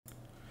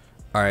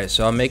Alright,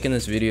 so I'm making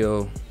this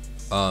video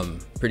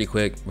pretty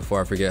quick before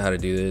I forget how to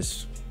do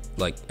this,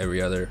 like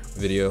every other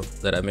video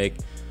that I make.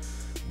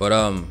 But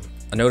I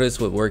noticed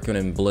with working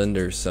in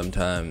Blender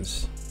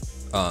sometimes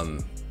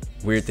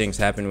weird things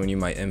happen when you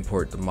might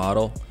import the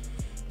model,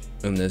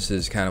 and this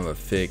is kind of a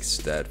fix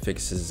that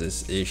fixes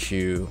this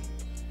issue.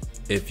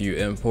 If you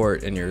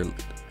import and your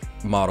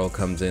model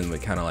comes in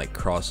with kind of like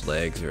crossed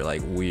legs or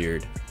like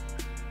weird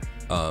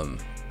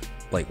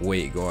like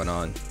weight going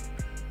on.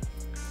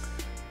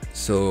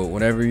 So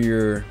whenever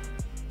you're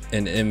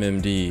in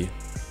MMD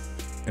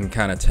and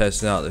kind of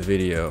testing out the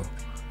video,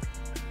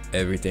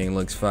 everything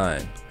looks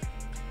fine.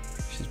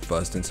 She's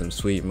busting some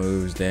sweet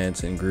moves,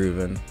 dancing,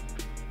 grooving,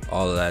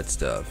 all of that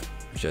stuff,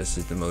 just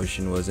as the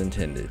motion was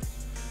intended.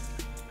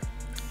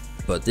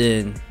 But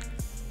then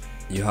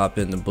you hop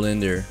into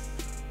Blender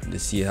to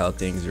see how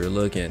things are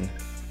looking,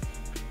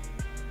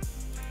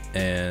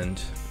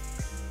 and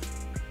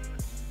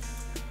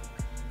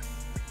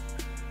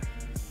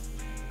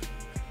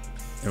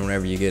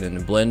whenever you get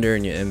into Blender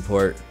and you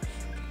import,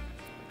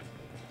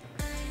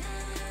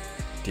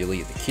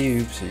 delete the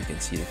cube so you can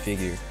see the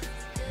figure,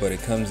 but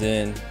it comes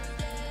in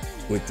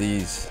with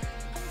these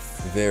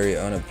very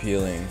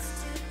unappealing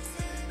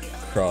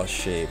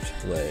cross-shaped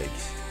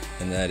legs,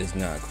 and that is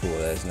not cool.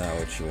 That is not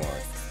what you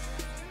want.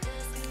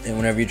 And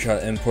whenever you try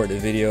to import the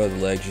video, the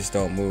legs just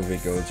don't move.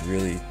 It goes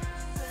really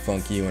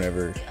funky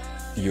whenever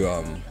you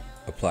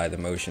apply the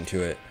motion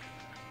to it.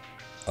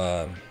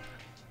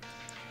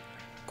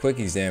 Quick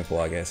example,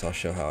 I guess I'll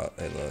show how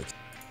it looks.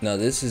 Now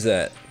this is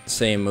that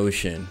same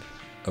motion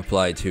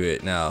applied to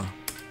it. Now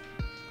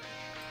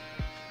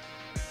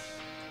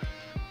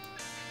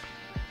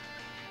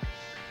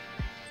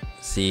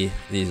see,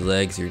 these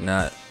legs are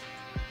not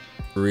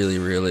really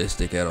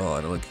realistic at all.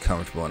 I don't look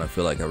comfortable, and I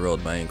feel like I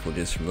rolled my ankle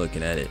just from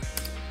looking at it.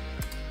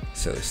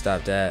 So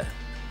stop that.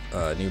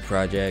 New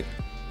project.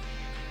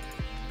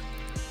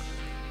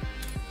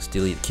 Let's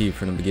delete the cube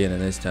from the beginning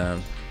this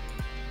time.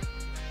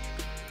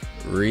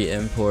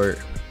 Re-import.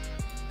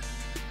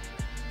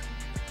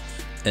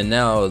 And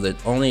now the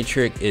only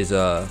trick is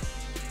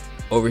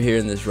over here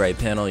in this right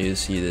panel, you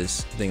see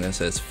this thing that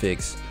says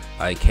fix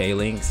IK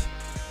length.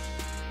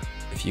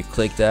 If you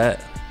click that,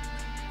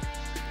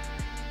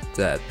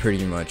 that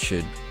pretty much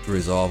should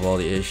resolve all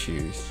the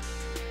issues.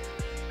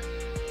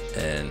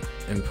 And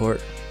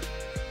import.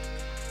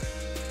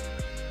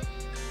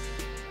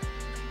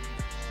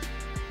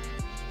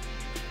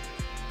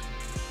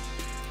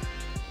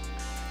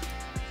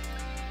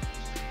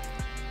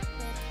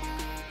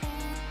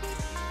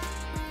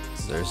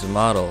 There's a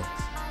model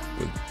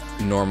with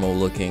normal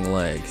looking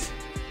legs.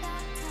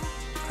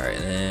 Alright,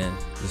 and then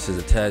this is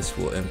a test.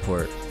 We'll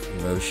import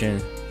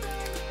motion.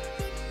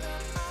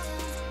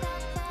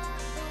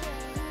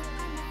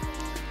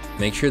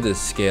 Make sure the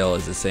scale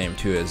is the same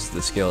too as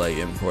the scale I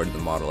imported the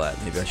model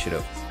at. Maybe I should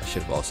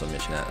have also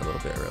mentioned that a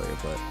little bit earlier,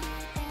 but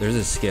there's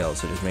a scale,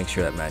 so just make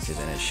sure that matches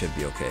and it should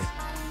be okay.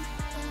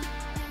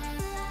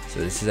 So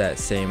this is that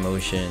same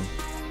motion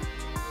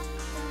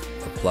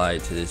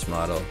applied to this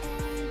model.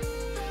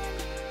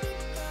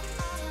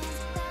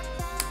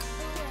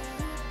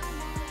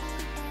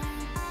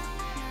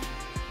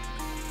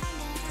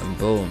 And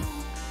boom,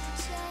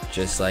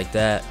 just like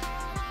that,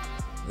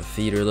 the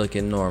feet are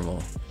looking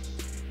normal.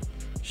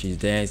 She's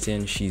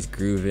dancing, she's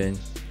grooving.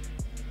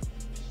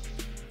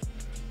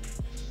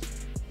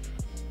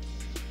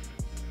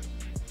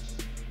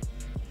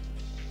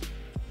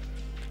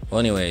 Well,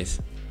 anyways,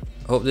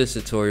 hope this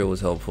tutorial was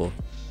helpful,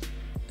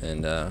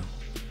 and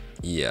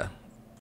yeah.